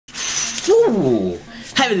Ooh.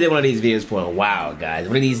 Haven't done one of these videos for a while, guys.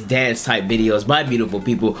 One of these dance type videos by beautiful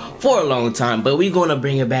people for a long time, but we're gonna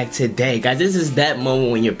bring it back today, guys. This is that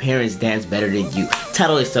moment when your parents dance better than you.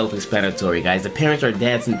 Title is self-explanatory, guys. The parents are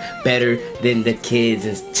dancing better than the kids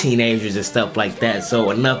and teenagers and stuff like that.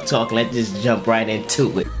 So enough talk, let's just jump right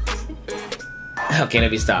into it. Okay,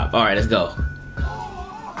 let me stop. Alright, let's go.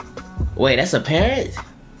 Wait, that's a parent?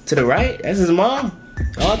 To the right? That's his mom?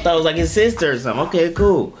 Oh, I thought it was like his sister or something. Okay,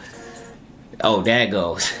 cool. Oh, there it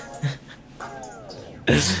goes.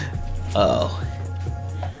 Uh-oh.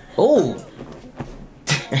 Oh.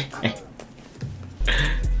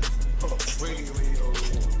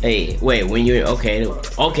 Hey, wait, when you're, okay,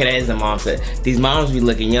 that is the mom said. These moms be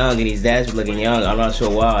looking young and these dads be looking young. I'm not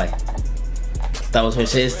sure why. That was her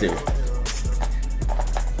sister.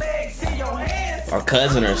 Or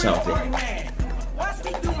cousin or something.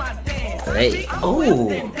 Hey, oh.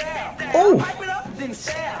 Oh.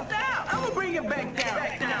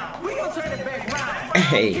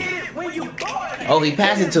 Hey. Oh, he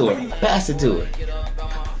passed it to her. Passed it to her.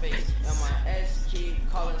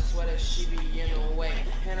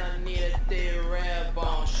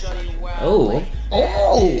 Oh.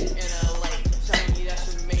 Oh.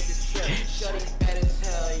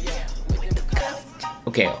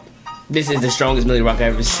 Okay. This is the strongest Millie Rock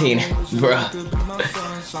I've ever seen, bruh.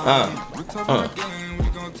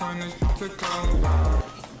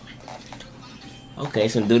 Okay,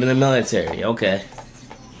 some dude in the military. Okay.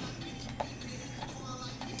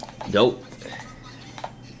 Dope.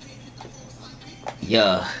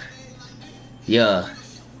 Yeah. Yeah.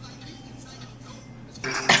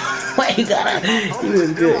 Wait, he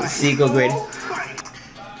was good. Sequel great.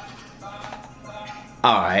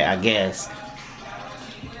 Alright, I guess.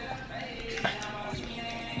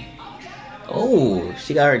 Oh,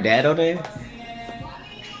 she got her dad on there?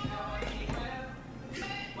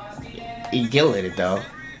 He killing it though.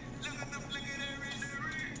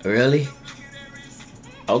 Really?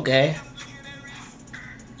 Okay.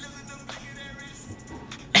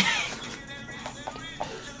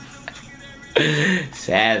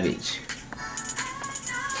 Savage.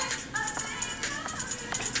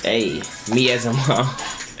 Hey, me as a mom.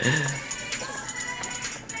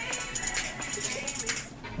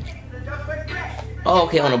 Oh,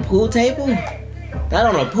 okay, on a pool table? Not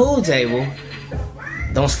on a pool table.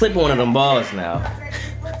 Don't slip one of them balls now.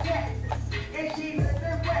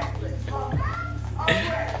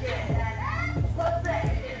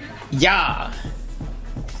 Yeah.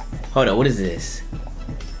 Hold on, what is this?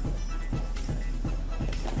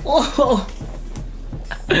 Whoa.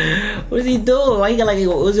 What is he doing? Why he got like,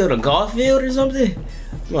 was it on a golf field or something?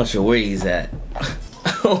 I'm not sure where he's at.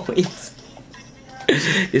 Oh, this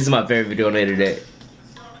is my favorite video on the internet.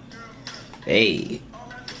 Hey.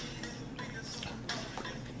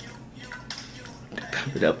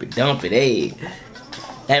 Pump it up and dump it, hey.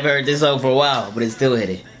 Haven't heard this song for a while, but it's still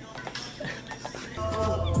hitting.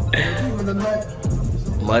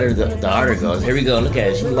 Mother, the daughter goes. Here we go, look at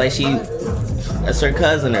it. She like that's her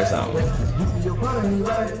cousin or something.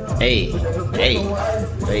 Hey, hey,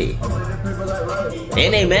 hey.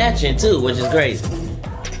 And they matching too, which is crazy.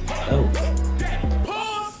 Oh.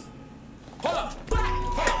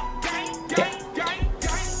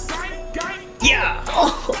 Yeah. Oh.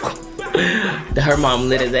 Her mom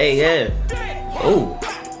lit his egg, yeah. Oh.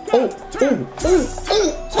 Oh. Oh. Oh. Oh.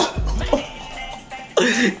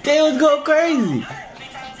 They was going crazy.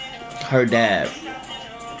 Her dad.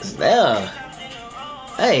 Yeah.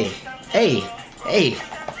 Hey. Hey. Hey.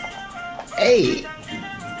 Hey.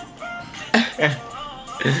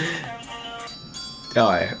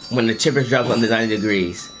 Alright, when the temperature drops under 90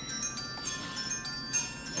 degrees.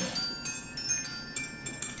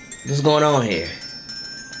 What's going on here?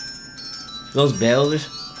 Those bells?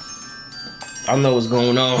 I don't know what's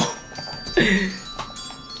going on.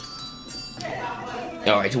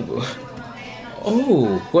 Alright.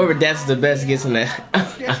 Oh, whoever dances the best gets in that.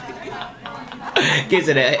 gets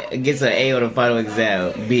an A on the final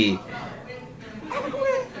exam. B.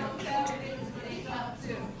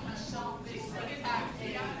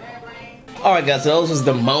 Alright guys, so those was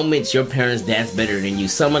the moments your parents dance better than you.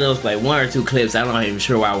 Some of those, like 1 or 2 clips, I'm not even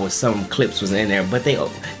sure why some clips was in there, but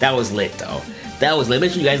that was lit though. That was lit.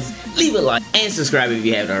 Make sure you guys leave a like and subscribe if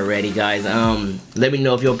you haven't already, guys. Let me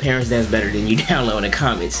know if your parents dance better than you down low in the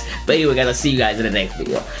comments. But anyway guys, I'll see you guys in the next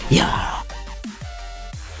video. Yeah.